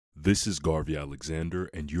This is Garvey Alexander,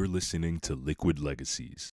 and you're listening to Liquid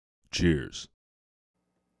Legacies. Cheers.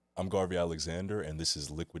 I'm Garvey Alexander, and this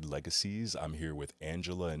is Liquid Legacies. I'm here with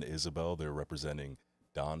Angela and Isabel. They're representing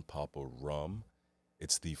Don Papa Rum.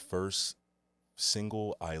 It's the first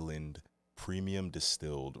single island premium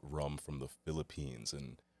distilled rum from the Philippines,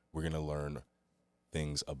 and we're going to learn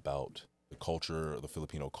things about the culture, the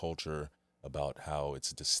Filipino culture, about how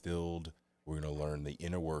it's distilled. We're going to learn the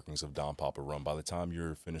inner workings of Don Papa Rum. By the time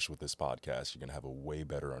you're finished with this podcast, you're going to have a way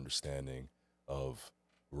better understanding of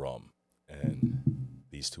rum. And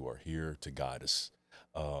these two are here to guide us.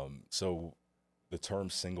 So the term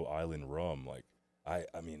single island rum, like,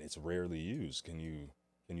 I mean, it's rarely used. Can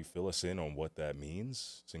you fill us in on what that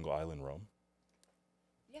means? Single island rum?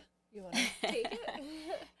 Yeah, you want to take it?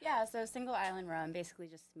 Yeah, so single island rum basically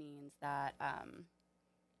just means that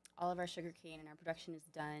all of our sugarcane and our production is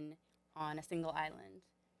done on a single island,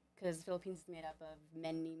 because the Philippines is made up of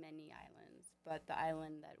many, many islands, but the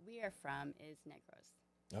island that we are from is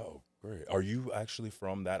Negros. Oh, great. Are you actually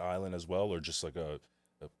from that island as well, or just like a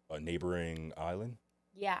neighboring island?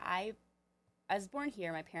 Yeah, I was born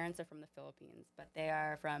here. My parents are from the Philippines, but they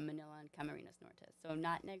are from Manila and Camarines Norte. So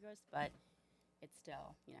not Negros, but it's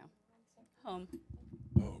still, home.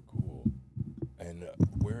 Oh, cool. And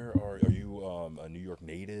where are you a New York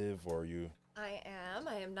native, or are you? I am.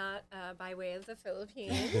 I am not by way of the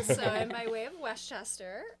Philippines, so I'm by way of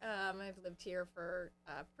Westchester. I've lived here for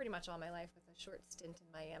pretty much all my life with a short stint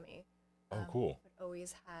in Miami. Oh, cool. But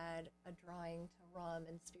always had a drawing to rum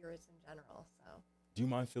and spirits in general, so. Do you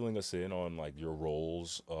mind filling us in on like your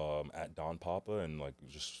roles at Don Papa and like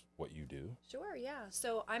just what you do? Sure, yeah.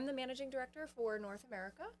 So I'm the managing director for North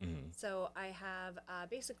America. Mm-hmm. So I have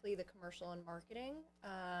basically the commercial and marketing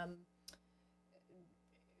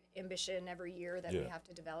ambition every year that we have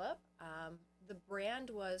to develop. The brand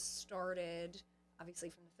was started obviously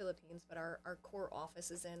from the Philippines, but our core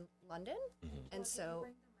office is in London. Mm-hmm. And so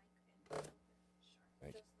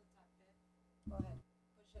Thank you. Go ahead.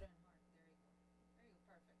 Push it in hard. There you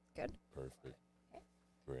go. There you go. Perfect. good. Perfect.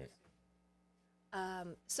 Great.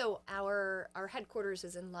 So our headquarters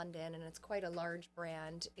is in London, and it's quite a large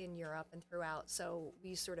brand in Europe and throughout. So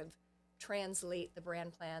we sort of translate the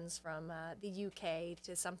brand plans from the UK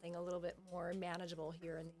to something a little bit more manageable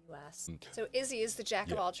here in the US. Okay. So Izzy is the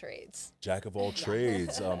jack of all trades. Jack of all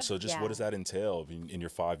trades. So just Yeah. what does that entail in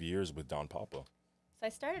your 5 years with Don Papa? So I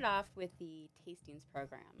started off with the tastings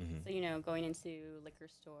program. Mhm. So, going into liquor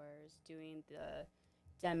stores, doing the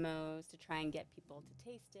demos to try and get people to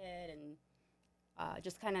taste it and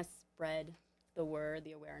just kind of spread the word,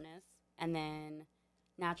 the awareness. And then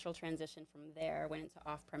natural transition from there went into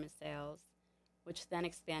off-premise sales, which then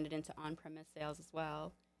expanded into on-premise sales as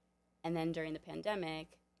well. And then during the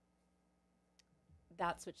pandemic,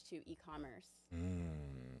 that switched to e-commerce.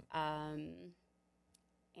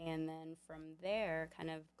 And then from there, kind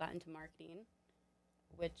of got into marketing,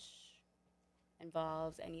 which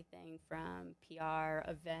involves anything from PR,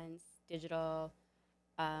 events, digital,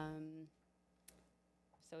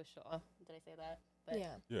 social. Did I say that? But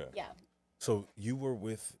Yeah. Yeah. So you were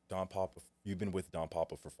with Don Papa. You've been with Don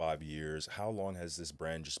Papa for 5 years. How long has this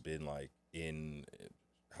brand just been like in?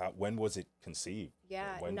 When was it conceived?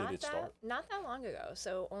 Yeah, When did it start? not that long ago.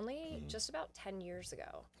 So only just about 10 years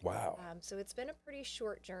ago. Wow. So it's been a pretty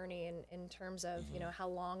short journey in terms of how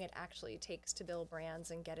long it actually takes to build brands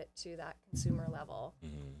and get it to that consumer level.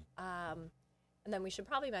 And then we should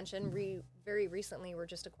probably mention very recently we're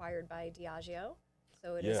just acquired by Diageo.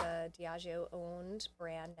 So it is a Diageo-owned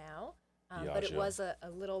brand now. But it Diageo. was a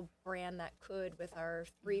little brand that could with our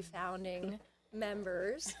 3 founding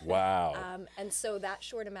members. Wow. And so that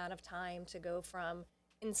short amount of time to go from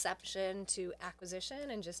inception to acquisition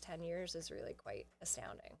in just 10 years is really quite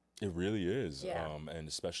astounding. It really is. Yeah. And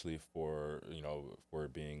especially for for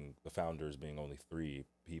it being the founders being only 3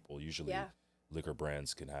 people. Usually, liquor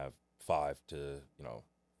brands can have 5 to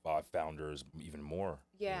 5 founders, even more.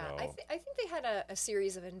 Yeah, I think they had a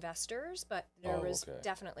series of investors, but there was okay.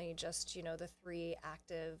 definitely just, the 3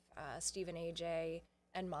 active, Stephen, AJ,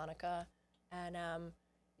 and Monica. And,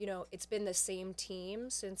 it's been the same team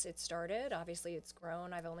since it started. Obviously, it's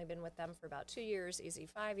grown. I've only been with them for about 2 years, Izzy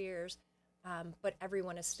 5 years. But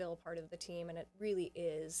everyone is still part of the team, and it really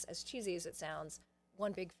is, as cheesy as it sounds,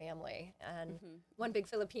 one big family and one big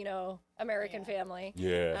Filipino-American family.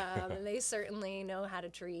 Yeah. And they certainly know how to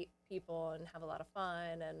treat people and have a lot of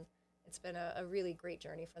fun, and it's been a really great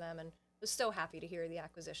journey for them, and was so happy to hear the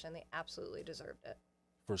acquisition. They absolutely deserved it.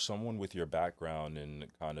 For someone with your background and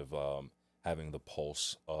kind of having the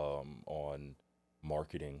pulse on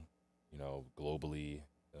marketing, globally,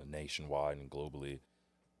 nationwide and globally,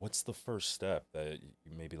 What's the first step that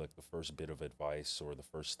maybe like the first bit of advice or the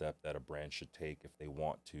first step that a brand should take if they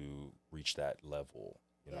want to reach that level?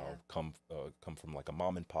 You know, Yeah. come from like a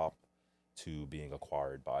mom and pop to being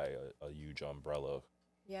acquired by a huge umbrella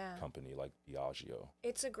Yeah. company like Diageo.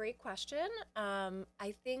 It's a great question.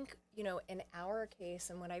 I think, in our case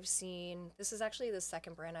and what I've seen, this is actually the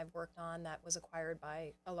second brand I've worked on that was acquired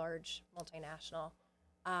by a large multinational.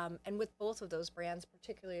 And with both of those brands,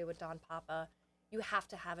 particularly with Don Papa, you have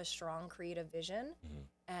to have a strong creative vision.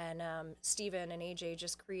 And Steven and AJ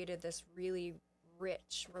just created this really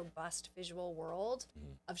rich, robust visual world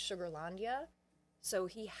of Sugarlandia. So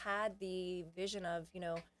he had the vision of,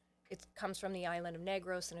 it comes from the island of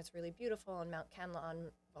Negros and it's really beautiful, and Mount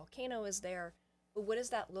Canlaon volcano is there. But what does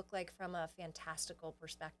that look like from a fantastical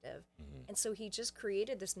perspective? And so he just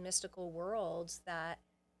created this mystical world that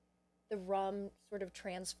the rum sort of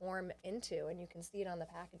transform into, and you can see it on the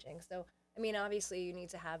packaging. So, I mean, obviously you need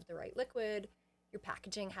to have the right liquid. Your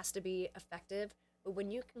packaging has to be effective. But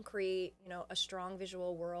when you can create, a strong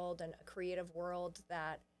visual world and a creative world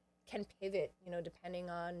that can pivot, depending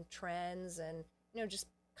on trends and, just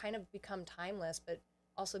kind of become timeless, but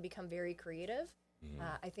also become very creative.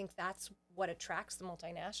 I think that's what attracts the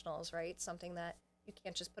multinationals, right? Something that you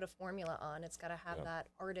can't just put a formula on. It's got to have that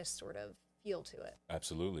artist sort of feel to it.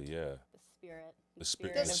 Absolutely, yeah. The spirit. The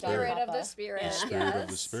spirit. The spirit of the spirit. The spirit of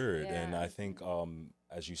the Yes. spirit. Yeah. And I think,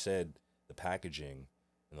 as you said, the packaging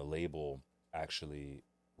and the label actually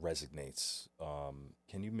resonates.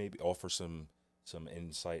 Can you maybe offer some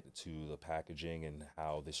insight to the packaging and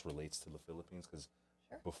how this relates to the Philippines? Because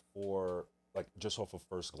before, like just off of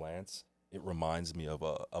first glance, it reminds me of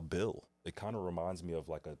a bill. It kind of reminds me of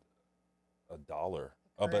like a dollar,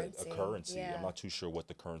 but a currency. Yeah. I'm not too sure what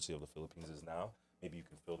the currency of the Philippines is now. Maybe you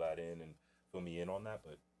can fill that in and fill me in on that.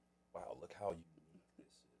 But wow, look how unique this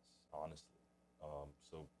is, honestly.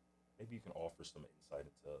 So maybe you can offer some insight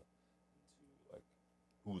into like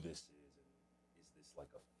who this is, and is this like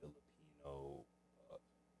a Filipino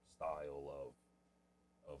style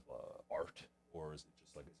of art, or is it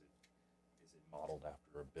just like is it modeled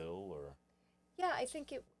after a bill, or? Yeah, I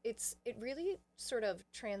think it really sort of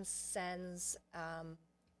transcends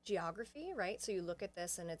geography, right? So you look at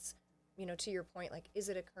this and it's, to your point, like, is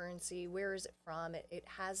it a currency? Where is it from? It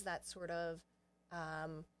has that sort of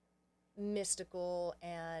mystical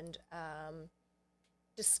and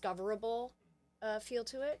discoverable feel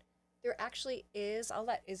to it. There actually is. I'll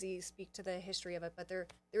let Izzy speak to the history of it, but there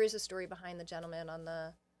is a story behind the gentleman on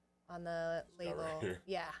the label. Right here.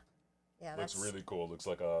 Yeah, Looks really cool. Looks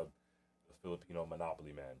like a Filipino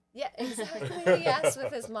Monopoly man. Yeah, exactly. Yes,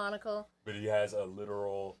 with his monocle. But he has a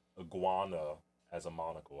literal iguana as a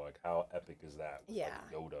monocle. Like, how epic is that? With,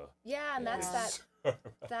 like, Yoda. Yeah, and that's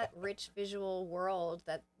that rich visual world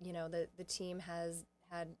that the team has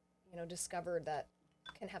had discovered that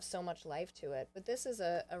can have so much life to it. But this is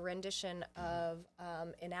a rendition of,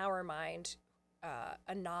 in our mind,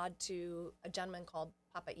 a nod to a gentleman called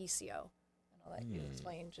Papa Isio. And I'll let you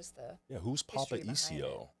explain just the who's Papa history behind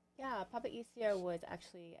Isio? it. Yeah, Papa Isio was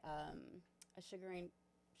actually a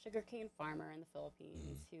sugarcane farmer in the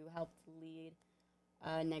Philippines who helped lead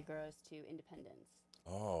Negros to independence.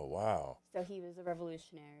 Oh, wow. So he was a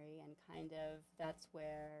revolutionary, and kind of that's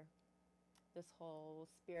where this whole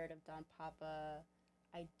spirit of Don Papa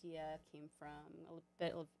idea came from, a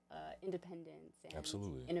bit of independence and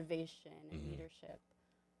Absolutely. innovation and leadership.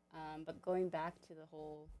 But going back to the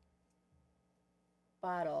whole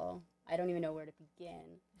bottle, I don't even know where to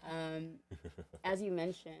begin. As you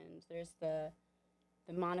mentioned, there's the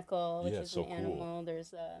monocle, which is so an animal. There's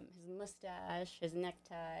his mustache, his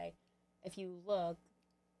necktie. If you look,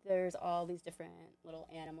 there's all these different little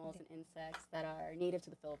animals and insects that are native to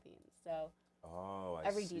the Philippines. So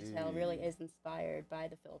every detail really is inspired by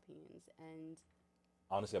the Philippines. And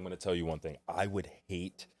honestly, I'm going to tell you one thing. I would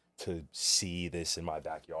hate to see this in my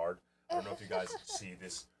backyard. I don't know if you guys see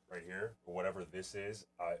this right here, or whatever this is.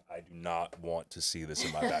 I do not want to see this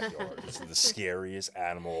in my backyard. This is the scariest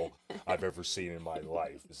animal I've ever seen in my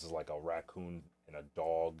life. This is like a raccoon and a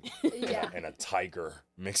dog and a tiger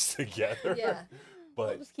mixed together. Yeah. But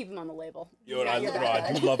we'll just keep them on the label.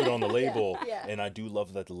 I do love it on the label, Yeah. and I do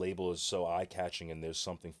love that the label is so eye-catching, and there's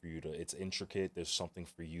something for you to. It's intricate. There's something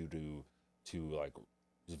for you to like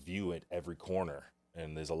view at every corner,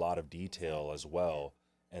 and there's a lot of detail as well.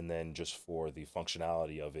 And then just for the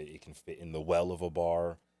functionality of it, it can fit in the well of a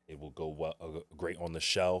bar. It will go great on the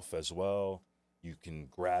shelf as well. You can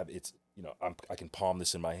grab it's. I can palm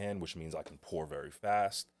this in my hand, which means I can pour very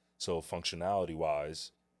fast. So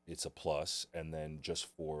functionality-wise, it's a plus. And then just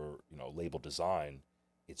for label design,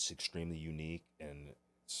 it's extremely unique, and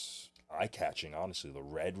eye-catching, honestly. The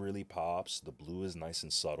red really pops. The blue is nice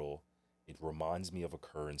and subtle. It reminds me of a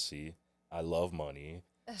currency. I love money.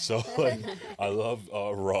 So, like, I love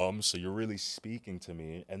rum. So you're really speaking to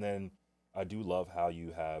me. And then I do love how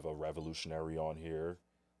you have a revolutionary on here.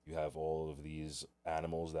 You have all of these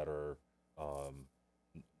animals that are um,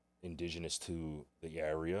 indigenous to the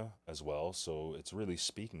area as well. So it's really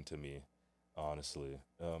speaking to me, honestly.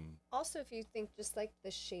 Also, if you think just like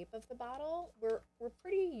the shape of the bottle, we're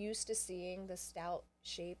pretty used to seeing the stout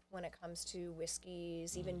shape when it comes to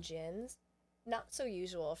whiskeys, even gins. Not so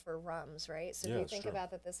usual for rums, right? So if Yeah, you it's think true.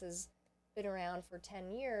 about that, this has been around for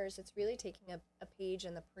 10 years. It's really taking a page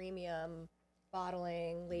in the premium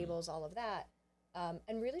bottling, labels, all of that.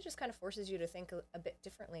 And really just kind of forces you to think a bit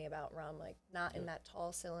differently about rum, like not in Yeah. that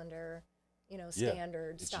tall cylinder, Yeah,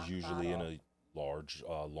 standard it's stock usually in bottle. a large,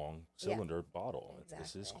 long Yeah, cylinder bottle. This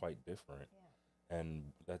is exactly. quite different. Yeah.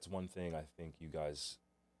 And that's one thing I think you guys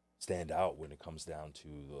stand out when it comes down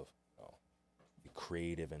to the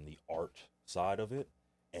creative and the art side of it,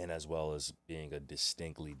 and as well as being a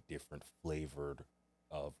distinctly different flavored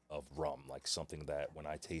of rum, like something that when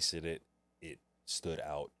I tasted it, it stood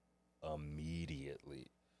out immediately.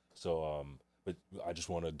 So, but I just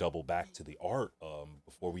want to double back to the art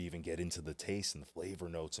before we even get into the taste and the flavor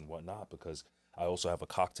notes and whatnot, because I also have a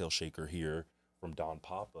cocktail shaker here from Don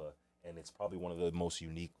Papa, and it's probably one of the most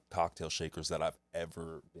unique cocktail shakers that I've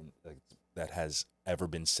ever been that has ever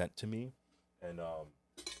been sent to me. And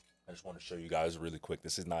I just want to show you guys really quick.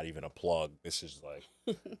 This is not even a plug. This is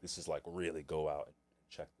like really go out and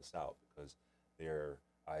check this out, because they're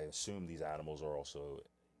I assume these animals are also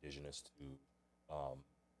indigenous to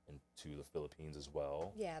and to the Philippines as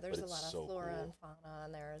well. Yeah, But there's a it's lot of so flora cool. and fauna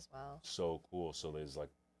on there as well. So cool. So there's like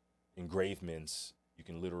engravements. You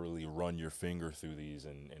can literally run your finger through these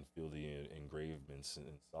and feel the engravements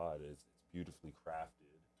inside. It's beautifully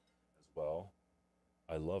crafted as well.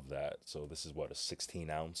 I love that. So this is what, a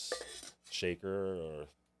 16-ounce shaker or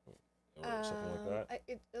something like that.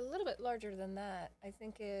 A little bit larger than that. I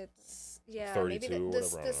think it's maybe 32 or whatever. I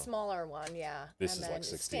the don't know. smaller one, yeah. This And is then like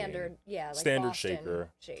 16. standard, like Standard Boston shaker.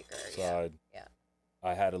 shaker, So yeah. Yeah.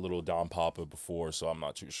 I had a little Don Papa before, so I'm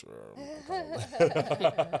not too sure.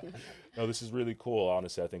 No, this is really cool.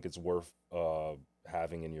 Honestly, I think it's worth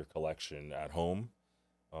having in your collection at home.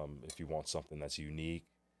 If you want something that's unique,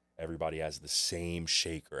 everybody has the same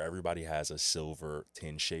shaker. Everybody has a silver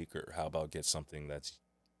tin shaker. How about get something that's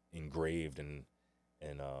engraved and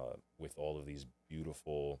with all of these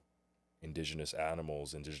beautiful indigenous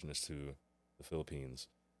animals, indigenous to the Philippines?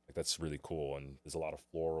 Like, that's really cool, and there's a lot of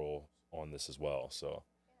floral on this as well. So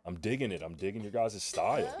I'm digging it. I'm digging your guys'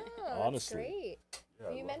 style. Oh, Honestly, that's great. Yeah,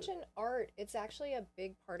 I You love mentioned art. It's actually a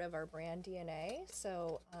big part of our brand DNA.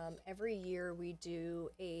 So every year we do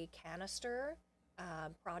a canister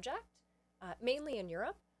project, mainly in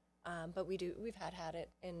Europe, but we've had it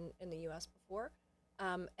in the U.S. before,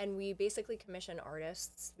 and we basically commission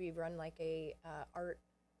artists. We run like a art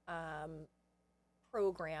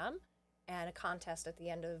program and a contest at the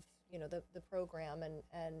end of the program,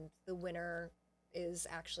 and the winner is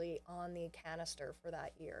actually on the canister for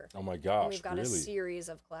that year. Oh my And gosh, we've got really? a series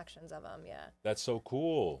of collections of them. Yeah, That's so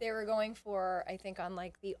cool. they were going for, I think, on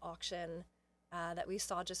like the auction that we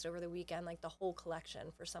saw just over the weekend, like the whole collection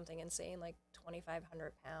for something insane, like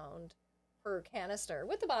 2,500 pound per canister,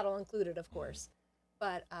 with the bottle included, of course.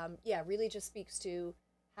 But yeah, really just speaks to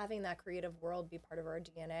having that creative world be part of our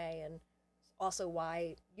DNA, and also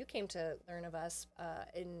why you came to learn of us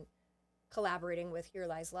in collaborating with Here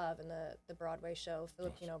Lies Love and the Broadway show,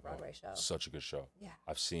 Filipino Broadway show. Such a good show. Yeah.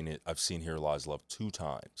 I've seen it. I've seen Here Lies Love 2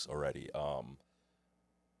 times already.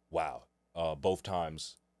 Wow. Both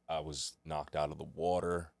times I was knocked out of the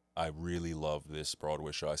water. I really love this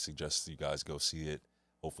Broadway show. I suggest you guys go see it.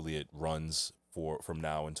 Hopefully it runs from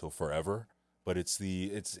now until forever. But it's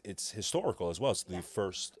historical as well. It's the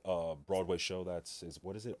first Broadway show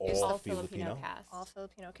what is it? All Filipino cast. All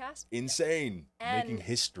Filipino cast. Insane. And Making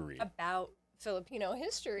history. About Filipino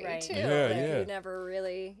history, Right. too. Yeah, Like, yeah. you never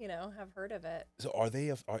really, have heard of it. So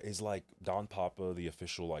is like Don Papa the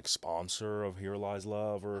official like sponsor of Here Lies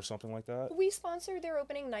Love or something like that? We sponsor their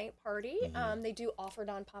opening night party. Mhm. They do offer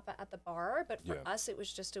Don Papa at the bar, but for Yeah. us, it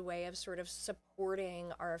was just a way of sort of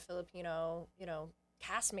supporting our Filipino,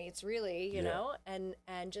 castmates, really, Yeah. and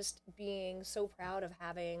just being so proud of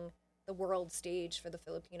having the world stage for the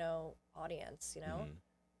Filipino audience,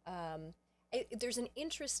 Mhm. There's an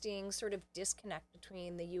interesting sort of disconnect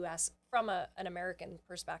between the U.S. from an American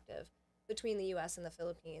perspective between the U.S. and the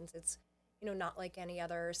Philippines. It's not like any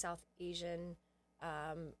other South Asian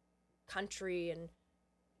country, and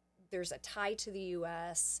there's a tie to the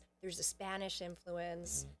U.S. There's a Spanish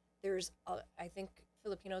influence. there's, I think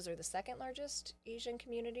Filipinos are the second largest Asian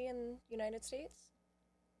community in the United States.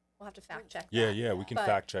 We'll have to fact check Yeah, that. yeah, we can But-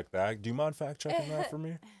 fact check that. Do you mind fact checking that for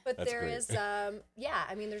me? But That's there great. is, yeah,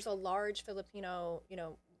 I mean, there's a large Filipino,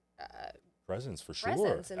 Presence for sure.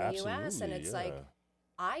 presence in the Absolutely, U.S. And it's yeah. like,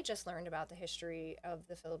 I just learned about the history of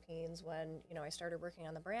the Philippines when, I started working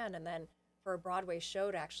on the brand. And then for a Broadway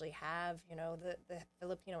show to actually have, the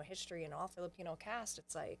Filipino history and all Filipino cast,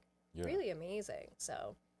 it's like Yeah. really amazing.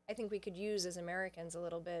 So I think we could use as Americans a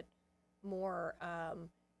little bit more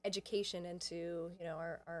education into,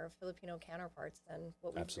 our Filipino counterparts than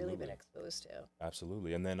what we've really been Absolutely. exposed to.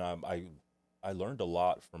 Absolutely. And then I learned a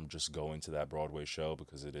lot from just going to that Broadway show,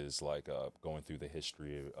 because it is like going through the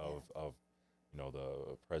history of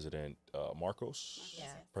the President Marcos,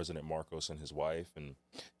 Yeah. President Marcos and his wife. And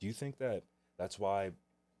do you think that that's why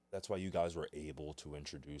you guys were able to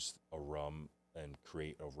introduce a rum and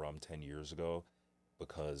create a rum 10 years ago?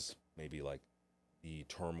 Because maybe like the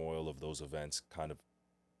turmoil of those events kind of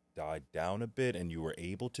died down a bit and you were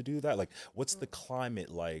able to do that? Like, what's the climate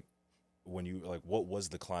like when you, like, what was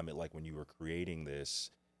the climate like when you were creating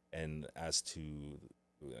this, and as to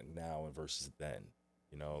now and versus then,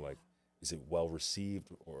 like, is it well received,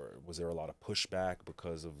 or was there a lot of pushback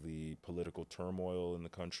because of the political turmoil in the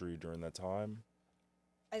country during that time?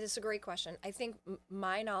 That's a great question. I think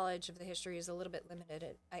my knowledge of the history is a little bit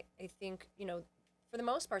limited. I think, for the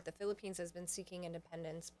most part, the Philippines has been seeking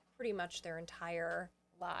independence pretty much their entire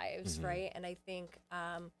lives, Mhm. right? And I think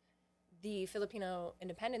the Filipino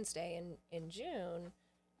Independence Day in June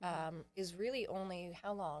is really only,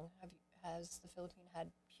 how long has the Philippine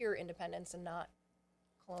had pure independence and not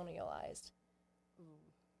colonialized?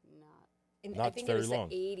 Not Not I think very it was long.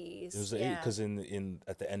 the 80s. It was because in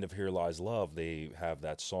at the end of Here Lies Love, they have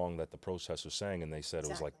that song that the protesters sang, and they said it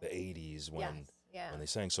was like the 80s when Yes, yeah. when they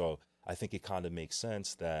sang. So I think it kind of makes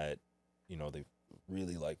sense that they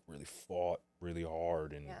really fought really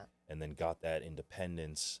hard and then got that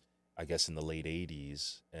independence, I guess, in the late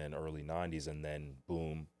 80s and early 90s, and then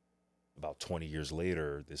boom, about 20 years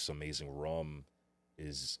later, this amazing rum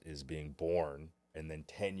is being born, and then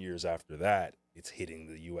 10 years after that, it's hitting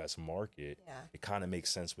the U.S. market. Yeah. It kind of makes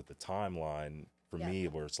sense with the timeline for Yeah. me,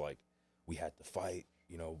 where it's like we had to fight.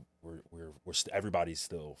 Everybody's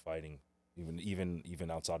still fighting, even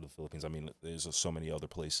outside of the Philippines. I mean, there's so many other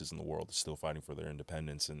places in the world that's still fighting for their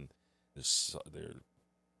independence and their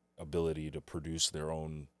ability to produce their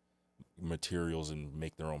own materials and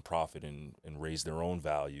make their own profit and raise their own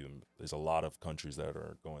value. And there's a lot of countries that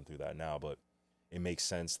are going through that now, but it makes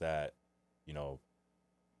sense that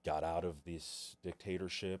got out of this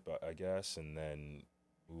dictatorship, I guess, and then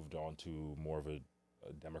moved on to more of a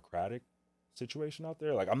democratic situation out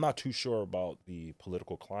there. Like, I'm not too sure about the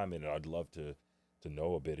political climate, and I'd love to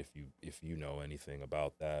know a bit if you know anything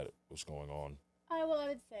about that, what's going on. I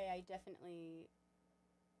would say I definitely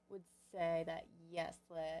would say that yes,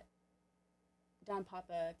 let Don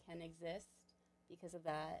Papa can exist because of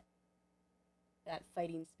that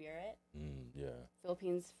fighting spirit. Yeah.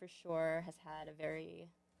 Philippines for sure has had a very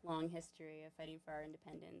long history of fighting for our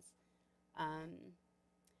independence.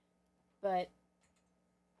 But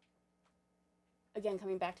again,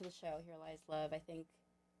 coming back to the show, Here Lies Love, I think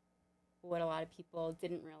what a lot of people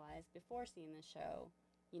didn't realize before seeing the show,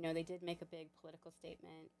 they did make a big political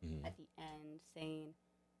statement at the end saying,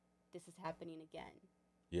 this is happening again.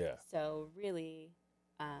 Yeah. So really,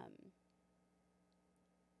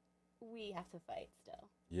 we have to fight still.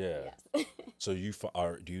 Yeah. Yes. So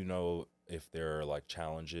do you know if there are like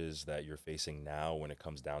challenges that you're facing now when it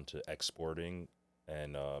comes down to exporting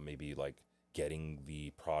and maybe like getting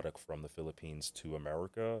the product from the Philippines to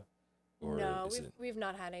America? Or No, is we've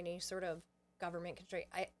not had any sort of government constraint.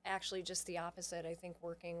 I actually, just the opposite. I think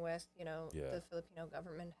working with the Filipino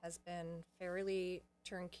government has been fairly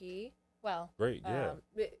turnkey. Well, great, yeah.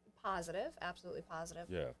 Positive, absolutely positive.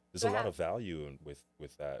 Yeah, there's So a lot of value with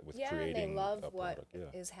that, with creating and they love a what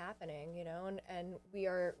product. is happening, and we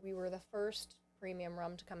were the first premium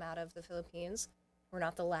rum to come out of the Philippines. We're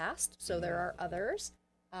not the last, so there are others,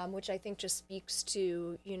 which I think just speaks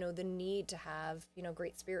to the need to have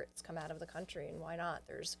great spirits come out of the country, and why not?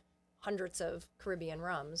 There's hundreds of Caribbean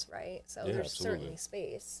rums, right? So Yeah, there's absolutely. certainly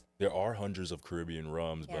space. There are hundreds of Caribbean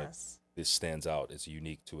rums, Yes. but this stands out. It's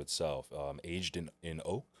unique to itself. Aged in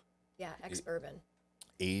oak. Yeah, ex-bourbon.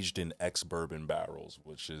 Aged in ex-bourbon barrels,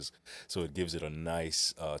 which is, so it gives it a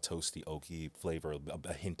nice toasty, oaky flavor,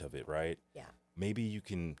 a hint of it, right? Yeah. Maybe you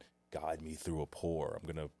can guide me through a pour.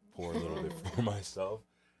 I'm going to pour a little bit for myself.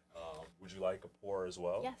 Would you like a pour as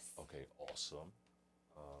well? Yes. Okay, awesome.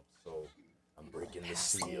 So I'm breaking the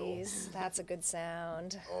seal. Pasties. That's a good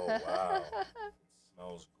sound. Oh, wow. It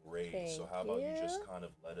Smells great. Thank so how about you just you. kind of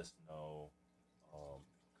let us know,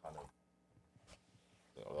 kind of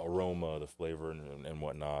the aroma, the flavor, and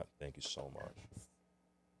whatnot. Thank you so much.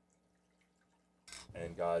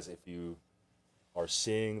 And guys, if you are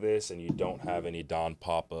seeing this and you don't have any Don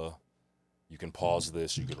Papa, you can pause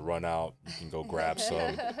this. You can run out. You can go grab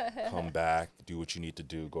some, come back, do what you need to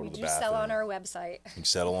do, go We to the do bathroom. sell on our website. You can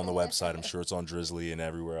settle on the website. I'm sure it's on Drizzly and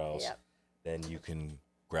everywhere else. Yep. Then you can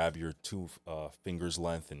grab your two fingers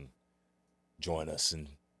length and join us. And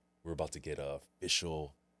we're about to get a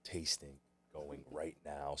official tasting going right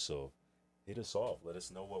now. So hit us off. Let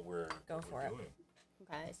us know what we're Go for it. doing.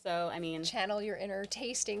 Okay, so I mean, Channel your inner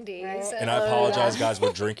tasting days. Right. And I apologize, guys.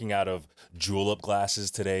 We're drinking out of julep glasses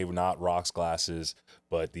today, not rocks glasses,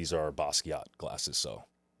 but these are Basquiat glasses. So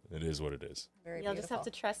it is what it is. Very you'll beautiful. just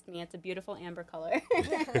have to trust me. It's a beautiful amber color.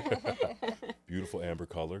 Beautiful amber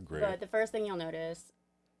color. Great. But the first thing you'll notice,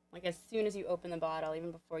 like as soon as you open the bottle,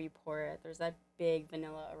 even before you pour it, there's that big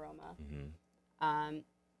vanilla aroma. Mm-hmm.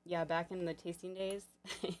 Yeah, back in the tasting days,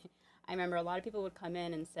 I remember a lot of people would come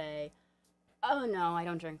in and say, "Oh no, I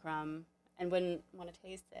don't drink rum," and wouldn't want to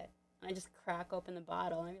taste it. And I just crack open the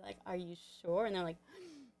bottle and I'd be like, "Are you sure?" And they're like,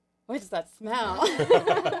 "What does that smell?"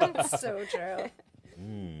 That's so true.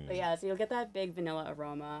 But yeah, so you'll get that big vanilla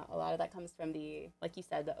aroma. A lot of that comes from the, like you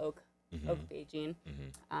said, the oak aging.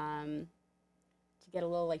 To get a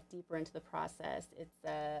little like deeper into the process,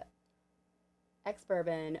 it's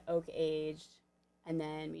ex-bourbon, oak aged, and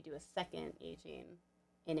then we do a second aging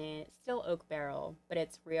in a still oak barrel, but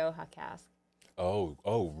it's Rioja cask.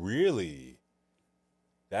 Oh, really?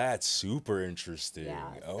 That's super interesting.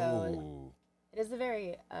 Yeah, so oh. It is a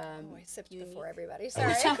very I sipped unique. before everybody.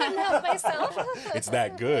 Sorry, I couldn't help myself. It's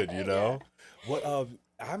that good, you know? What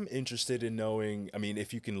I'm interested in knowing, I mean,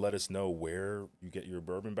 if you can let us know where you get your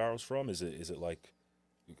bourbon barrels from. Is it like,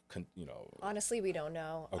 you know? Honestly, we don't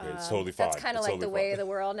know. Okay, it's totally fine. That's kind of It's like the totally way fine. of the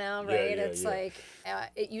world now, Yeah, right? yeah, It's yeah. like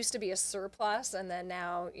it used to be a surplus, and then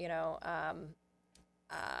now, you know,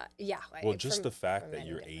 yeah. Well, just from- the fact from that many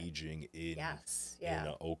you're different- aging in Yes, in yeah.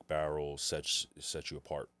 an oak barrel sets you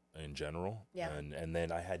apart in general. Yeah. And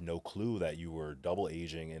then I had no clue that you were double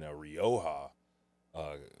aging in a Rioja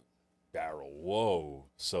barrel. Whoa.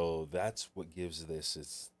 So that's what gives this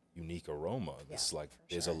its unique aroma. It's like for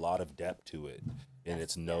there's sure. a lot of depth to it. In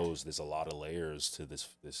its nose, there's a lot of layers to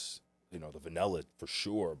this you know, the vanilla for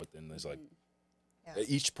sure, but then there's like Yes.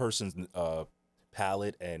 each person's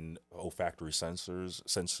palate and olfactory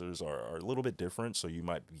sensors are a little bit different, so you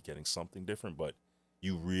might be getting something different, but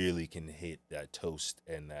you really can hit that toast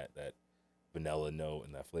and that vanilla note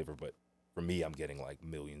and that flavor. But for me, I'm getting like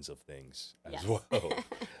millions of things as well.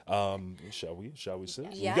 Shall we sip?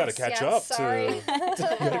 Yes, We gotta catch up sorry. to we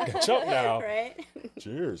gotta catch up now. Right?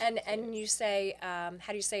 Cheers. And you say, how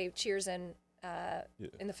do you say cheers in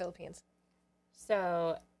the Philippines?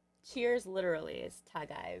 So, cheers literally is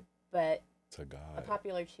tagay, but To a God.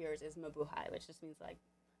 popular cheers is mabuhay, which just means like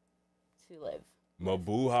to live.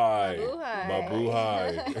 Mabuhay.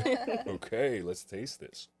 Mabuhay. Mabuhay. Okay, let's taste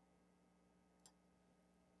this.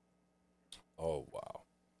 Oh wow.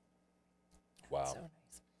 Wow. So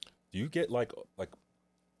nice. Do you get like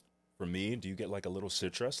for me, do you get like a little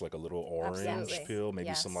citrus, like a little orange Absolutely. peel,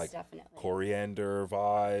 maybe some Yes. like Definitely. coriander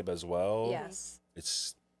vibe as well? Yes.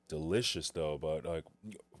 It's delicious though, but like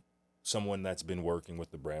someone that's been working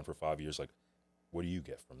with the brand for 5 years, like what do you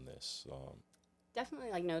get from this?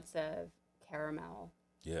 Definitely like notes of caramel,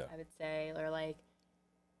 Yeah. I would say, or like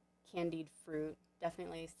candied fruit.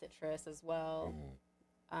 Definitely citrus as well.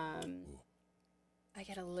 I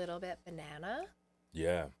get a little bit banana.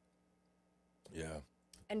 Yeah. Yeah.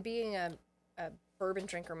 And being a bourbon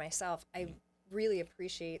drinker myself, I really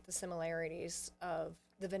appreciate the similarities of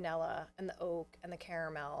the vanilla and the oak and the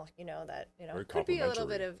caramel, you know, that, you know, Very could be a little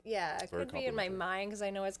bit complementary. of, it Very could be in my complementary. mind because I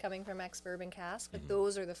know it's coming from ex-bourbon cask, but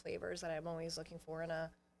those are the flavors that I'm always looking for in a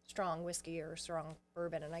strong whiskey or strong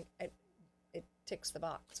bourbon, and it ticks the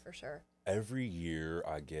box for sure. Every year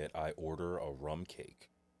I order a rum cake.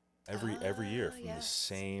 Every year from the yes.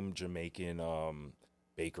 same Jamaican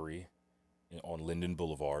bakery on Linden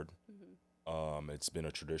Boulevard. It's been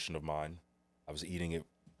a tradition of mine. I was eating it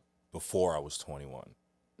before I was 21.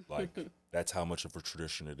 Like that's how much of a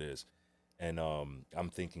tradition it is. And I'm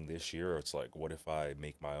thinking this year it's like, what if I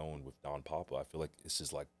make my own with Don Papa? I feel like this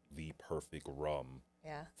is like the perfect rum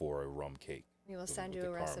Yeah. for a rum cake. We will with- send with you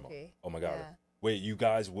a the caramel. recipe. Oh my God. Yeah. Wait, you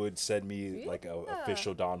guys would send me like a Yeah.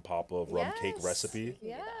 official Don Papa rum cake Yes. recipe?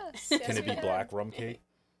 Yes. Can yes, it we be black rum cake?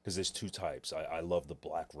 Because there's two types. I love the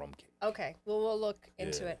black rum cake. Okay. Well, we'll look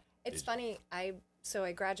into Yeah. it. It's funny. I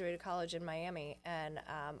graduated college in Miami, and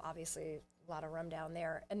obviously a lot of rum down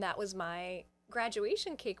there, and that was my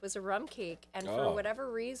graduation cake was a rum cake, and for Oh.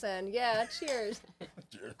 whatever reason, yeah, cheers.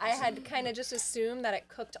 I had kind of just assumed that it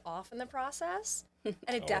cooked off in the process, and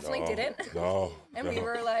it definitely no. didn't. No. And we no.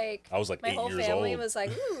 were like, I was like my 8 whole years family old. was like,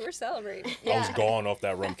 ooh, we're celebrating. I was Yeah. gone off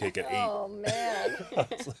that rum cake at 8. Oh man.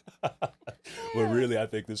 But really, I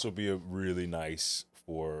think this will be a really nice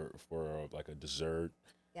for like a dessert.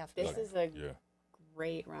 Yeah. For This sure. is a Yeah.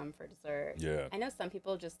 great rum for dessert. Yeah. I know some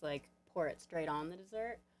people just like pour it straight on the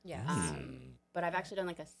dessert, Yes. but I've actually done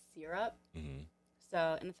like a syrup. Mm-hmm.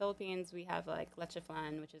 So in the Philippines, we have like leche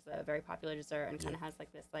flan, which is a very popular dessert and kind of has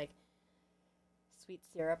like this like sweet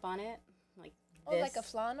syrup on it. Like Oh, like a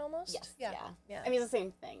flan almost. Yes. Yeah. Yeah. Yeah. I mean, it's the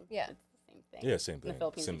same thing. Yeah. It's the same thing. Yeah, same In thing. the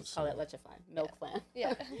Philippines, we just call it leche flan, milk flan.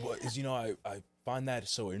 Yeah. Well, is I find that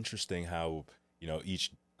so interesting how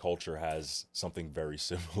each culture has something very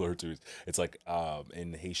similar to. It's like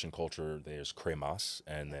in Haitian culture there's cremas,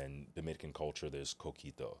 and then Dominican culture there's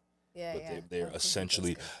coquito. Yeah. But Yeah. they're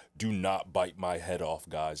essentially, do not bite my head off,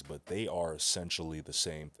 guys, but they are essentially the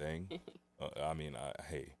same thing. I mean,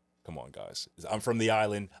 hey, come on, guys. I'm from the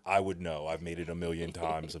island. I would know. I've made it a million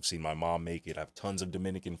times. I've seen my mom make it. I have tons of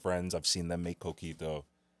Dominican friends. I've seen them make coquito.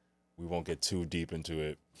 We won't get too deep into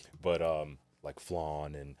it, but like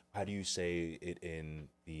flan, and how do you say it in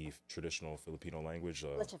the traditional Filipino language?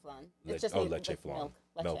 Leche flan. Le- It's just oh, like leche flan. milk.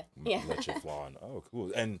 Leche. Yeah. Leche flan. Oh,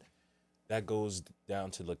 cool. And that goes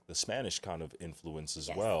down to like the Spanish kind of influence as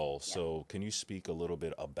Yes. well. Yeah. So can you speak a little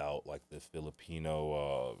bit about like the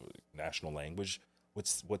Filipino national language?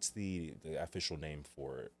 What's the official name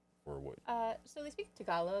for it? For what? So they speak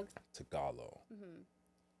Tagalog, Tagalog.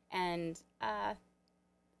 and it's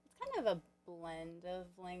kind of a blend of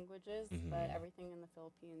languages, but Mhm. everything in the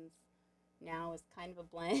Philippines now is kind of a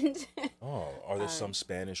blend. Oh, are there some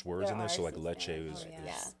Spanish words there in there? So are like some leche Spanish is, words, is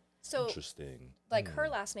yeah. So interesting. like her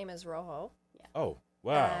last name is Rojo. Oh,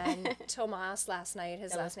 wow. And Tomas last night,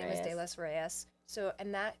 his De last los name is De Reyes. los Reyes. So,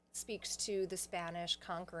 and that speaks to the Spanish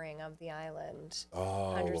conquering of the island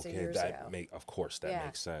Oh, hundreds of okay. years That ago. of course, that Yeah.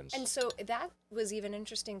 makes sense. And so that was even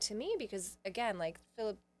interesting to me because, again, like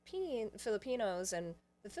Filipinos and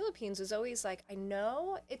the Philippines was always like, I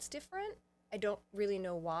know it's different. I don't really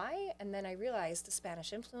know why. And then I realized the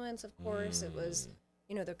Spanish influence, of course. It was,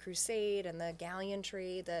 the crusade and the galleon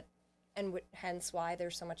trade and hence why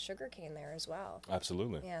there's so much sugarcane there as well.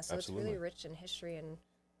 Absolutely. Yeah, so Absolutely. it's really rich in history. And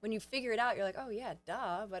when you figure it out, you're like, oh, yeah,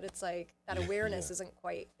 duh. But it's like that awareness isn't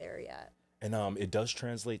quite there yet. And it does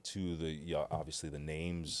translate to obviously the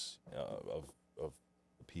names of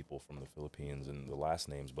the people from the Philippines and the last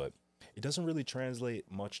names, but it doesn't really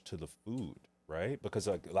translate much to the food, right? Because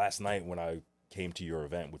like last night when I came to your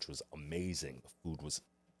event, which was amazing, the food was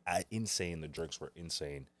insane, the drinks were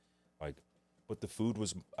insane, but the food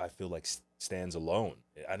was, I feel like, stands alone.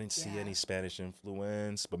 I didn't see any Spanish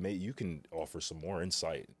influence, but maybe you can offer some more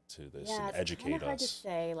insight to this and it's educate kind of hard to us.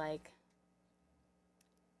 say,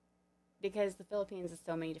 because the Philippines is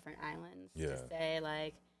so many different islands. Yeah. To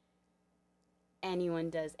say anyone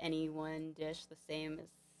does any one dish the same is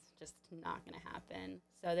just not going to happen.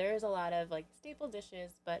 So there's a lot of staple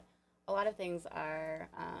dishes, but a lot of things are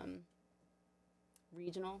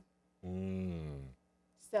regional.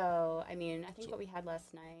 So, I mean, I think what we had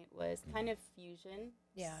last night was kind of fusion.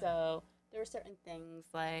 Yeah. So there were certain things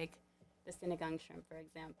like the sinigang shrimp, for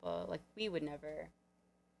example. Like, we would never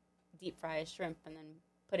deep fry a shrimp and then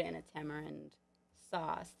put it in a tamarind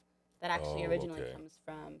sauce. That actually originally comes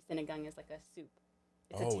from sinigang as like a soup.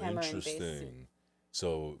 It's a tamarind-based soup. Interesting.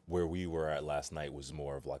 So where we were at last night was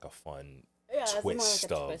more of like a fun It's more like a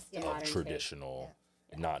twist of twist, a modern take. traditional,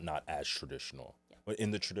 not as traditional. Yeah. But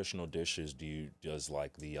in the traditional dishes, does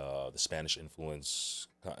like the Spanish influence?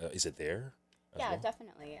 Is it there? as Yeah, well?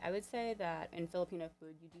 definitely. I would say that in Filipino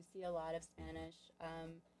food, you do see a lot of Spanish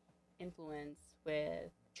influence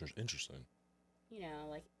with, Interesting.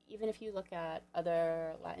 even if you look at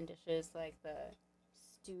other Latin dishes like the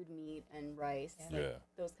stewed meat and rice, Yeah.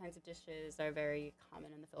 those kinds of dishes are very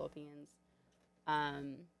common in the Philippines.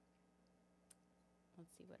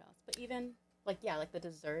 Let's see what else. But even, like the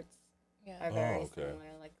desserts are very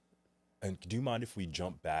similar. And do you mind if we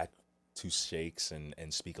jump back to shakes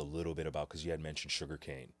and speak a little bit about, because you had mentioned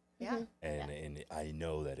sugarcane. Yeah. And I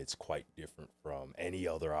know that it's quite different from any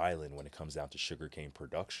other island when it comes down to sugarcane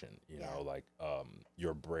production.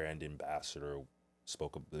 Your brand ambassador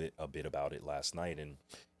spoke a bit about it last night, and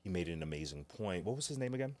he made an amazing point. What was his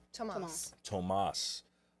name again? Tomas. Tomas.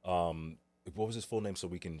 What was his full name so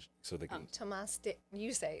they can? Tomas,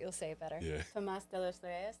 you'll say it better. Yeah. Tomas de los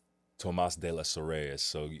Reyes. Tomas de las Reyes.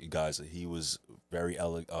 So, you guys, he was very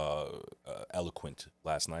eloquent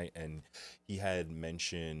last night, and he had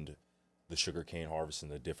mentioned the sugarcane harvest and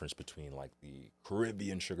the difference between like the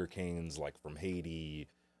Caribbean sugar canes, like from Haiti,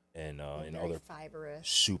 and Very other fibrous.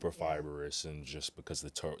 super Yeah. fibrous, and just because the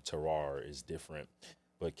terroir is different.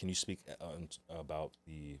 But can you speak about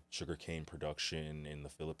the sugarcane production in the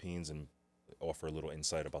Philippines and offer a little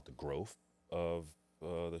insight about the growth of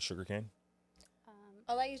the sugarcane?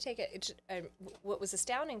 I'll let you take it. What was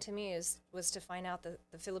astounding to me was to find out that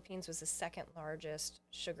the Philippines was the second largest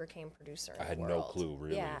sugarcane producer in I had the no world. clue,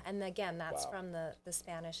 really. Yeah, and again, that's Wow. from the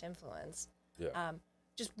Spanish influence. Yeah.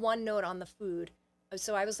 Just one note on the food.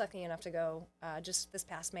 So I was lucky enough to go just this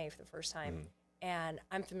past May for the first time, and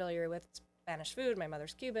I'm familiar with Spanish food. My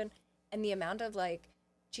mother's Cuban, and the amount of like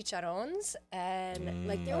chicharrones and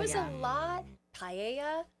like there was a lot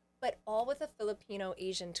paella, but all with a Filipino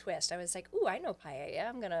Asian twist. I was like, ooh, I know paella.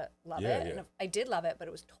 I'm gonna love Yeah, it. yeah. And I did love it, but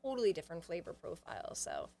it was totally different flavor profile.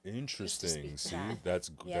 So Interesting. to See, that.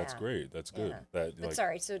 that's Yeah. great. That's good. Yeah. That But like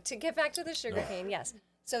sorry, so to get back to the sugarcane, yes.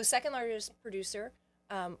 So second largest producer,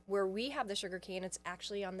 where we have the sugarcane, it's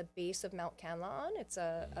actually on the base of Mount Canlaon. It's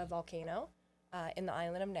a volcano in the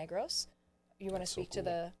island of Negros. You want to That's so speak to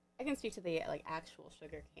cool. the? I can speak to the like actual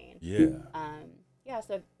sugar cane. yeah. Yeah,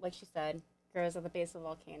 so like she said, grows at the base of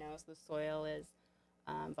volcanoes. The soil is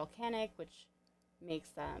volcanic, which makes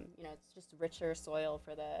it's just richer soil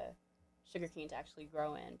for the sugarcane to actually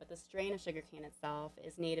grow in. But the strain of sugarcane itself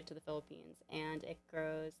is native to the Philippines, and it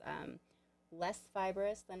grows less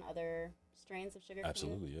fibrous than other strains of sugarcane.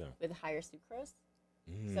 Absolutely, yeah. With higher sucrose.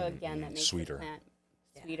 So again, that makes sweeter. the plant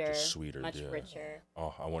Yeah. sweeter, Just sweeter, much yeah. richer.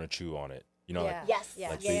 Oh, I want to chew on it. You know, Yeah. like Yes, Yeah.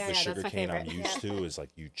 like yeah, the that's my sugar cane I'm favorite. used to is like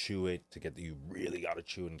you chew it to get you really got to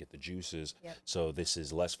chew it and get the juices. Yep. So this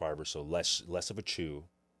is less fiber, so less of a chew,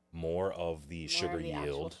 more of the More sugar of the actual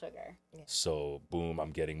yield. sugar. So boom,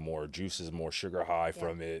 I'm getting more juices, more sugar high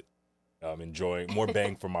from it. I'm enjoying more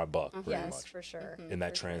bang for my buck, pretty Yes, much. for sure. And that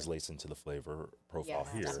for sure. translates into the flavor profile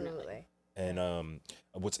Yes, here. Absolutely. And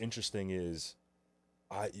what's interesting is,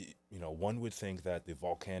 one would think that the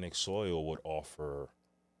volcanic soil would offer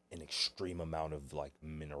an extreme amount of like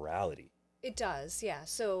minerality. It does, yeah.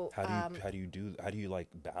 So How do you like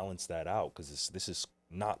balance that out? Because this is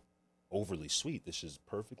not overly sweet. This is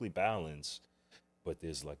perfectly balanced, but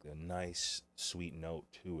there's like a nice sweet note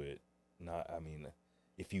to it.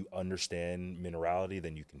 If you understand minerality,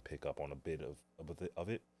 then you can pick up on a bit of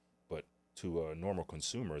it. But to a normal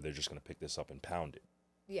consumer, they're just gonna pick this up and pound it.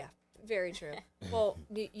 yeah, very true. Well,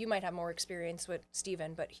 you might have more experience with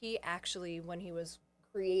Steven, but he actually, when he was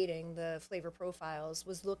creating the flavor profiles,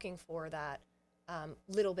 was looking for that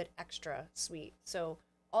little bit extra sweet. So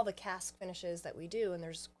all the cask finishes that we do, and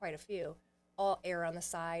there's quite a few, all err on the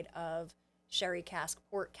side of sherry cask,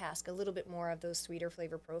 port cask, a little bit more of those sweeter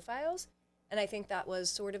flavor profiles. And I think that was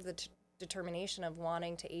sort of the determination of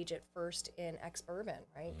wanting to age it first in ex-bourbon,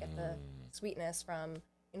 right? Get the sweetness from,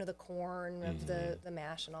 the corn of the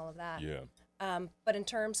mash and all of that. Yeah. But in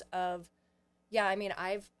terms of, I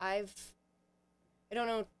don't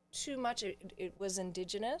know too much. It was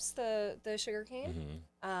indigenous, the sugarcane.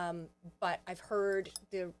 But I've heard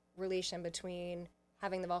the relation between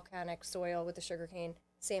having the volcanic soil with the sugarcane,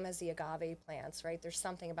 same as the agave plants, right? There's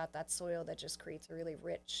something about that soil that just creates a really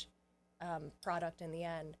rich product in the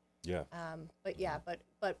end. Yeah.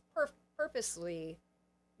 But purposely,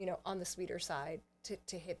 on the sweeter side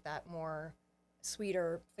to hit that more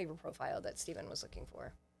sweeter flavor profile that Stephen was looking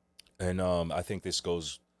for. And I think this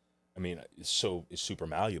goes, it's super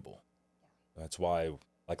malleable. That's why,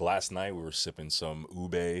 like last night, we were sipping some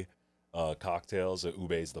ube cocktails.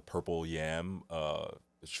 Ube is the purple yam,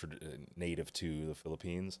 native to the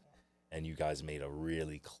Philippines. And you guys made a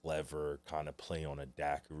really clever kind of play on a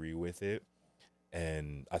daiquiri with it.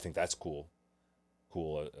 And I think that's cool.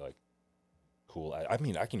 Cool.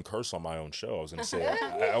 I can curse on my own show. I was going to say,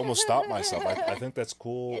 I almost stopped myself. I think that's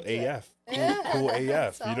cool AF. Cool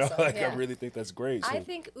AF. That's awesome, I really think that's great. So I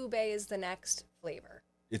think ube is the next flavor.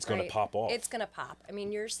 it's going right? to pop off. It's going to pop.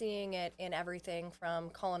 You're seeing it in everything from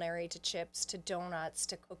culinary to chips to donuts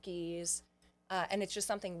to cookies. And it's just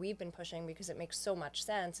something we've been pushing because it makes so much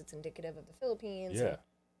sense. It's indicative of the Philippines. Yeah. And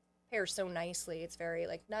pairs so nicely. It's very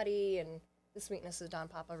like nutty, and the sweetness of Don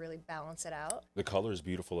Papa really balance it out. The color is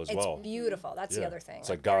beautiful as It's well. beautiful. That's the Yeah. other thing. It's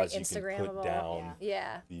like, very guys, you can put Instagrammable. down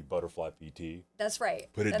Yeah, the butterfly PT. that's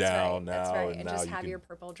right. Put it That's down right. That's now, right. and And now just you have can- your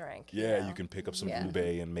purple drink. Yeah, you can pick up some Yeah. ube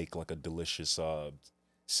and make like a delicious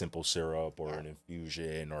simple syrup or an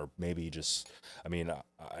infusion, or maybe just,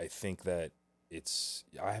 I think that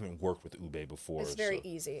I haven't worked with ube before. It's very so.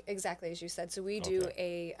 easy, exactly as you said. So we do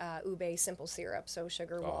a ube simple syrup, so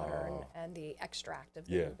sugar, water, and the extract of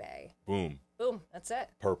the ube. Boom. Boom, that's it.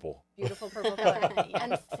 Purple. Beautiful purple color.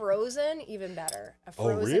 And frozen, even better. A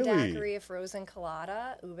frozen daiquiri, a frozen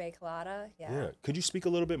colada, ube colada. Yeah. Could you speak a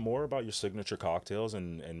little bit more about your signature cocktails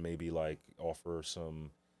and maybe like offer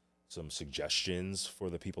some suggestions for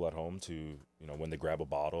the people at home to, you know, when they grab a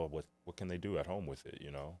bottle, what can they do at home with it,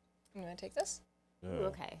 you know? You want to take this? Yeah. Ooh,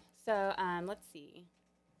 okay. So let's see.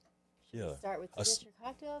 Should we start with signature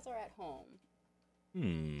cocktails or at home?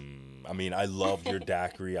 I mean, I love your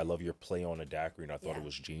daiquiri. I love your play on a daiquiri, and I thought it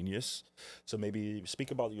was genius. So maybe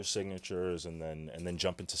speak about your signatures, and then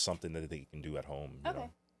jump into something that they can do at home. You know?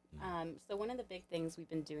 So one of the big things we've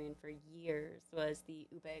been doing for years was the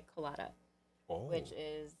ube colada, which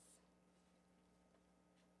is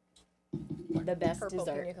the best Purple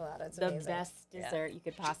dessert. pina colada. It's the amazing. best dessert you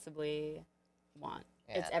could possibly want.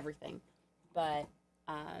 Yeah. It's everything. But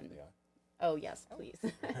oh yes, please.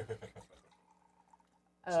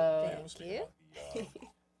 Thank you.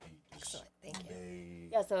 Excellent. Thank you.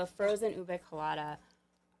 Yeah, so a frozen ube colada,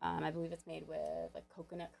 I believe it's made with like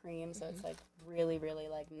coconut cream, so it's like really, really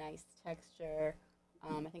like nice texture.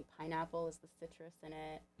 I think pineapple is the citrus in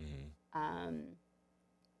it. I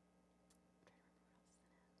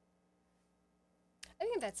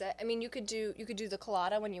think that's it. I mean, you could do the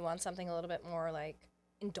colada when you want something a little bit more like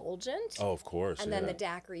indulgent. Oh, of course. And then the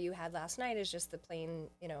daiquiri you had last night is just the plain,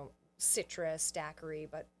 you know, citrus daiquiri,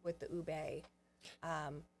 but with the ube.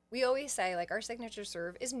 We always say like our signature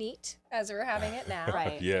serve is neat as we're having it now.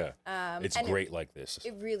 Right. Yeah. It's great like this.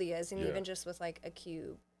 It really is, and even just with like a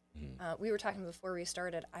cube. We were talking before we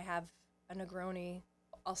started. I have a Negroni.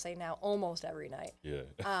 I'll say now almost every night. Yeah.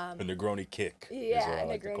 A Negroni kick. Yeah, is what I a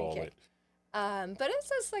like to Negroni call kick. it. But it's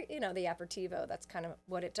just like, you know, the aperitivo, that's kind of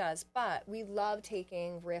what it does. But we love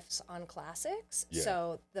taking riffs on classics. Yeah.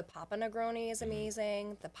 So the Papa Negroni is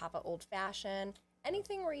amazing, the Papa Old Fashioned,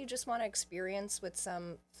 anything where you just want to experience with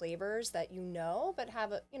some flavors that you know, but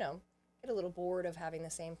have a, you know, get a little bored of having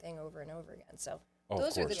the same thing over and over again. So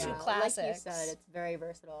those are the two classics. Like you said, it's very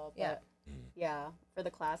versatile. But yeah, for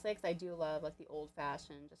the classics, I do love like the Old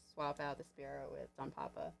Fashioned, just swap out the Spirit with Don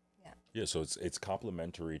Papa. Yeah, so it's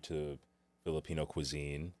complementary to Filipino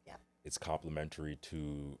cuisine. Yeah. It's complementary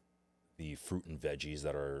to the fruit and veggies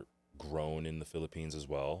that are grown in the Philippines as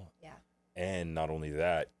well. Yeah. And not only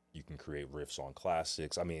that, you can create riffs on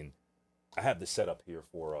classics. I mean, I have the setup here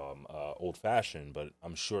for old fashioned, but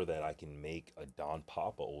I'm sure that I can make a Don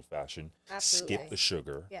Papa old fashioned. Absolutely. Skip the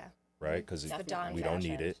sugar. Yeah. Right? Because we don't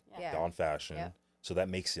need it. Yeah. Don fashioned. Yeah. So that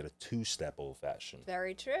makes it a two-step old fashioned.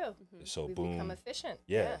 Very true. So We've boom. become efficient.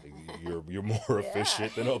 Yeah, you're more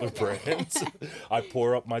efficient than other brands. I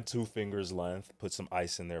pour up my 2 fingers length, put some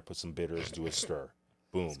ice in there, put some bitters, do a stir.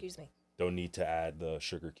 Boom. Excuse me. Don't need to add the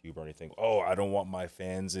sugar cube or anything. Oh, I don't want my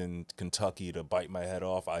fans in Kentucky to bite my head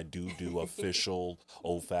off. I do official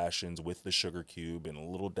old fashions with the sugar cube and a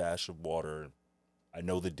little dash of water. I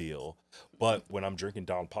know the deal. But when I'm drinking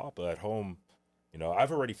Don Papa at home, you know,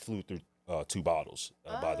 I've already flew through 2 bottles,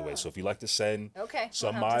 by the way. So if you like to send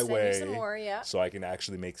some my way, some more, so I can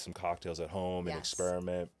actually make some cocktails at home and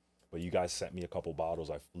experiment. But you guys sent me a couple bottles.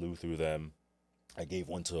 I flew through them. I gave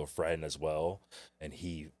one to a friend as well, and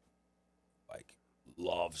he like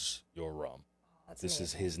loves your rum. This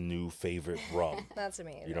is his new favorite rum. That's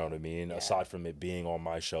amazing. You know what I mean? Yeah. Aside from it being on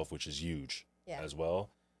my shelf, which is huge as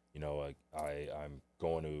well. You know, I'm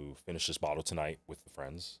going to finish this bottle tonight with the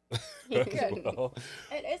friends. Good. Well.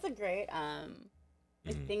 It is a great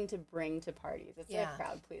thing to bring to parties. It's a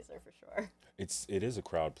crowd pleaser for sure. It is a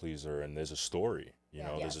crowd pleaser, and there's a story. You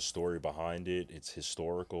know, there's a story behind it. It's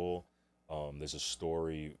historical. There's a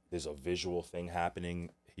story. There's a visual thing happening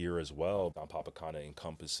here as well. Don Papa kind of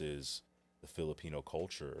encompasses the Filipino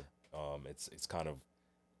culture. It's kind of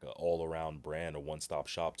an all-around brand, a one-stop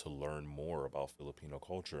shop to learn more about Filipino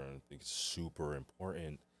culture, and I think it's super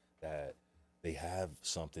important that they have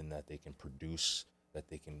something that they can produce, that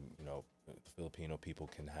they can, you know, the Filipino people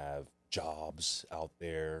can have jobs out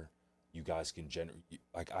there. You guys can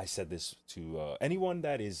like I said this to anyone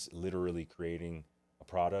that is literally creating a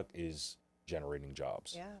product is generating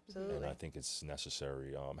jobs. Yeah, absolutely. And I think it's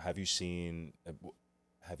necessary. Have you seen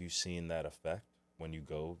that effect when you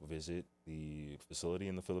go visit the facility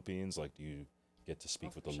in the Philippines? Like, do you get to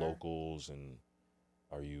speak with the locals, and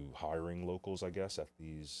are you hiring locals, I guess, at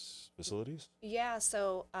these facilities? Yeah,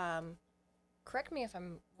 so correct me if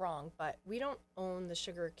I'm wrong, but we don't own the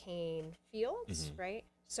sugar cane fields, right?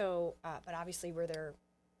 So, but obviously we're their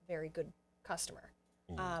very good customer.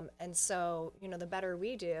 And so, you know, the better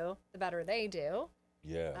we do, the better they do.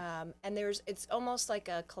 Yeah. And it's almost like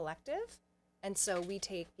a collective. And so we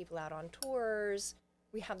take people out on tours.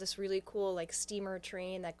 We have this really cool like steamer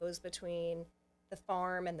train that goes between the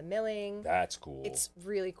farm and the milling. That's cool. It's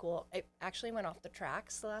really cool. It actually went off the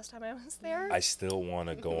tracks the last time I was there. I still want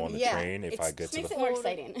to go on the Yeah, train if I get to makes the. it more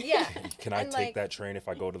exciting. Yeah. Can I And, take like, that train if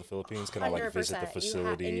I go to the Philippines? Can I like visit the 100%.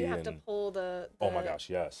 facility? And you have to pull the oh my gosh,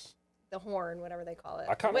 yes. the horn, whatever they call it.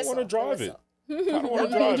 I kind of Whistle, want to the drive it. whistle. I kind of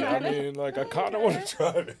want to drive it. I mean, like, I kind of want to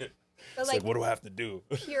drive it. But It's like, what do I have to do?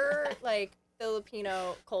 pure like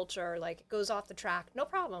Filipino culture, like it goes off the track, no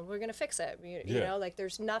problem. We're gonna fix it. You Yeah. know, like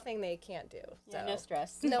there's nothing they can't do. Yeah, So. no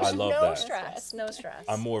stress. No, I love no that. stress. No stress.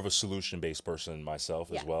 I'm more of a solution-based person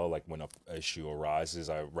myself as Yeah. well. Like when an issue arises,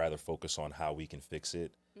 I rather focus on how we can fix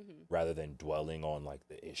it rather than dwelling on like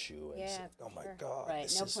the issue and Yeah, say, oh for my sure. God. Right.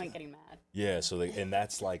 this No is point getting mad. Yeah, so and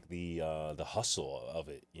that's like the hustle of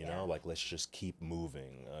it, you know, Yeah. like let's just keep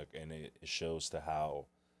moving, and it shows to how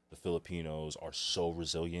the Filipinos are so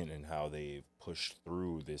resilient and how they've pushed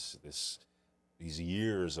through these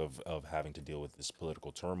years of having to deal with this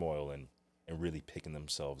political turmoil and really picking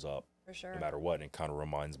themselves up For sure. no matter what. And it kind of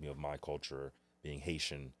reminds me of my culture being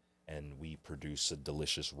Haitian, and we produce a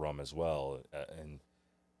delicious rum as well, and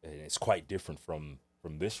it's quite different from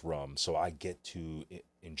this rum, so I get to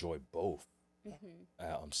enjoy both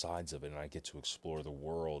sides of it, and I get to explore the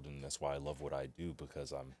world, and that's why I love what I do,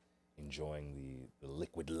 because I'm enjoying the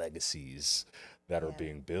liquid legacies that are Yeah.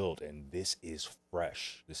 being built, and this is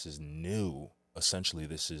fresh, this is new. Essentially,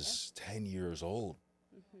 this is 10 years old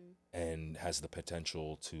and has the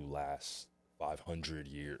potential to last 500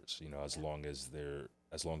 years, you know, as long as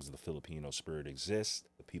the Filipino spirit exists,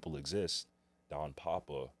 the people exist, Don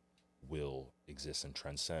Papa will exist and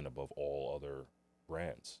transcend above all other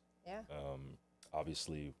brands. Yeah.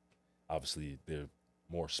 Obviously there are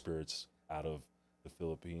more spirits out of the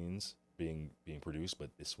Philippines being produced,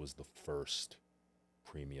 but this was the first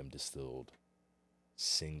premium distilled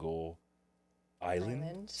single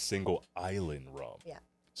island rum. Yeah.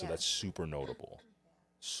 So Yeah. that's super notable.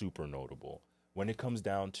 Super notable. When it comes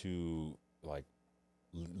down to like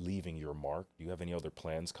leaving your mark, do you have any other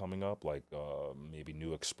plans coming up, like maybe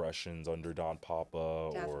new expressions under Don Papa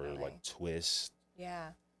or Definitely. like twist?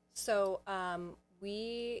 Yeah. So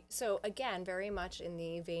so again, very much in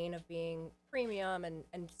the vein of being premium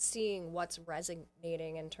and seeing what's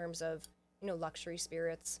resonating in terms of, you know, luxury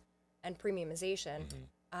spirits and premiumization.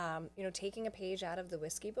 You know, taking a page out of the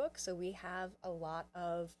whiskey book. So we have a lot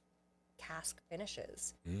of cask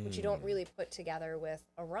finishes, which you don't really put together with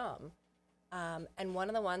a rum. And one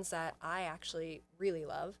of the ones that I actually really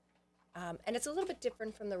love, and it's a little bit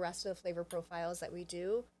different from the rest of the flavor profiles that we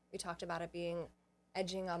do. We talked about it being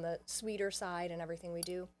edging on the sweeter side and everything we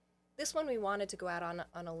do. This one we wanted to go out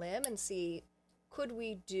on a limb and see, could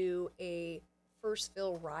we do a first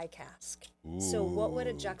fill rye cask? So what would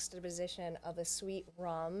a juxtaposition of a sweet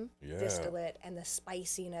rum distillate and the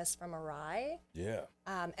spiciness from a rye? Yeah.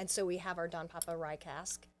 And so we have our Don Papa rye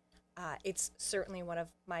cask. It's certainly one of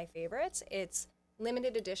my favorites. It's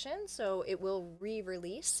limited edition, so it will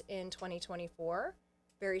re-release in 2024.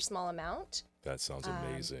 Very small amount. That sounds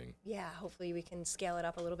amazing. Yeah, hopefully we can scale it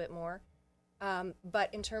up a little bit more.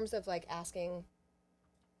 But in terms of like asking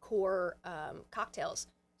core cocktails,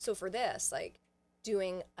 so for this, like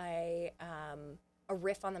doing a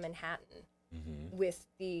riff on the Manhattan with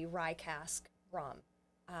the rye cask rum.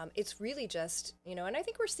 It's really just, you know, and I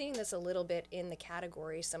think we're seeing this a little bit in the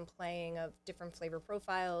category, some playing of different flavor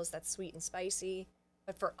profiles that's sweet and spicy.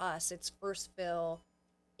 But for us, it's first fill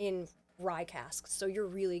in rye casks. So you're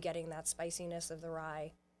really getting that spiciness of the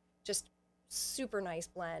rye. Just super nice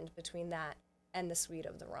blend between that and the sweet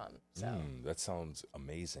of the rum. So That sounds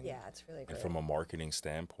amazing. yeah, it's really good. And from a marketing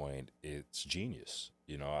standpoint, it's genius.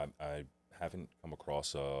 You know, I haven't come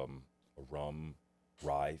across a rum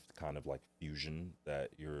rye kind of like fusion that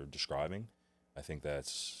you're describing. I think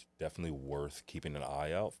that's definitely worth keeping an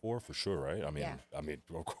eye out for sure, right? I mean, Yeah.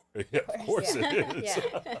 of course yeah. it is.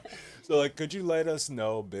 Yeah. So, like, could you let us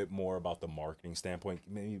know a bit more about the marketing standpoint?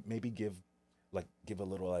 Maybe give a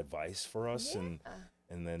little advice for us, and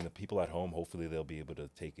then the people at home, hopefully they'll be able to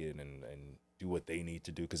take it and do what they need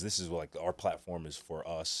to do, because this is like our platform is for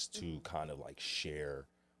us to kind of like share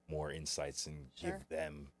more insights and give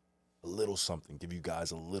them a little something, give you guys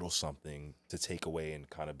a little something to take away and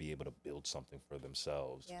kind of be able to build something for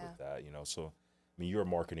themselves with that, you know? So, I mean, you're a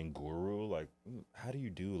marketing guru. Like, how do you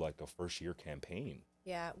do like a first year campaign?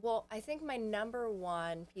 Yeah, well, I think my number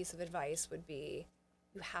one piece of advice would be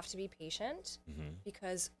you have to be patient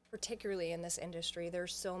because particularly in this industry,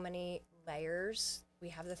 there's so many layers. We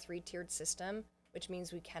have the 3-tiered system, which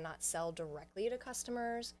means we cannot sell directly to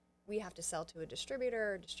customers. we have to sell to a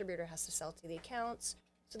distributor has to sell to the accounts.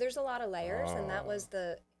 So there's a lot of layers, and that was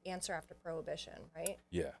the answer after Prohibition, right?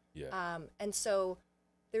 Yeah, yeah. And so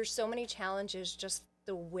there's so many challenges, just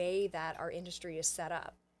the way that our industry is set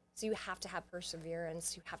up. So you have to have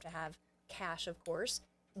perseverance, you have to have cash, of course,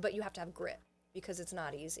 but you have to have grit, because it's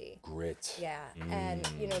not easy. Grit. Yeah. And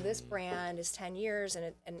you know, this brand is 10 years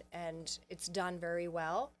and it's done very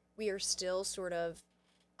well. We are still sort of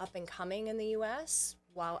up and coming in the US,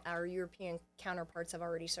 while our European counterparts have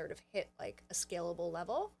already sort of hit like a scalable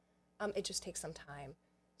level. It just takes some time.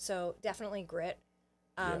 So definitely grit.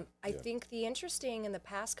 I think the interesting in the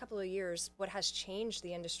past couple of years, what has changed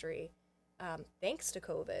the industry, thanks to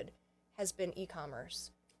COVID, has been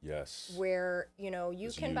e-commerce. Yes. Where, you know, you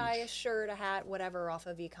It's can buy a huge. shirt, a hat, whatever off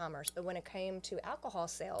of e-commerce. But when it came to alcohol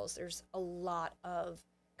sales, there's a lot of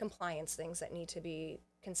compliance things that need to be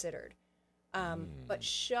considered. But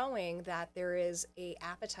showing that there is a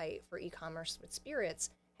appetite for e-commerce with spirits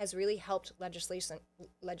has really helped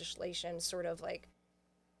legislation sort of like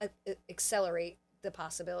accelerate the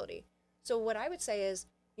possibility. So what I would say is,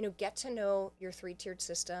 you know, get to know your three-tiered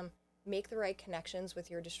system, make the right connections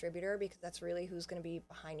with your distributor, because that's really who's going to be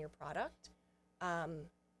behind your product.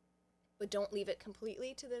 But don't leave it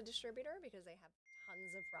completely to the distributor, because they have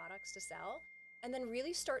tons of products to sell. And then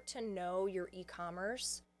really start to know your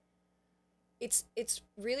e-commerce. It's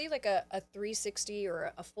really like a 360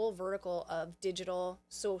 or a full vertical of digital,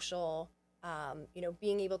 social, you know,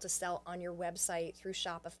 being able to sell on your website through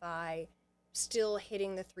Shopify, still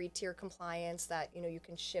hitting the 3-tier compliance that, you know, you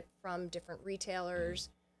can ship from different retailers.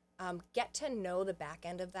 Get to know the back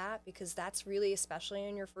end of that, because that's really, especially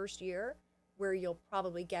in your first year, where you'll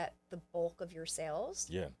probably get the bulk of your sales.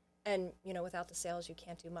 Yeah. And, you know, without the sales, you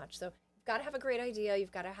can't do much. So you've got to have a great idea.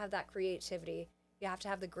 You've got to have that creativity. You have to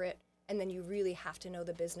have the grit. And then you really have to know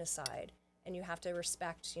the business side. And you have to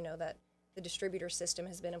respect, you know, that the distributor system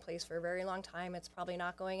has been in place for a very long time. It's probably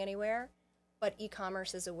not going anywhere. But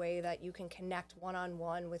e-commerce is a way that you can connect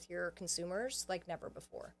one-on-one with your consumers like never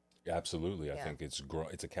before. Absolutely. I Yeah. think it's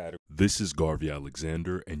a category. This is Garvey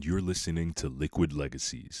Alexander, and you're listening to Liquid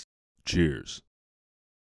Legacies. Cheers.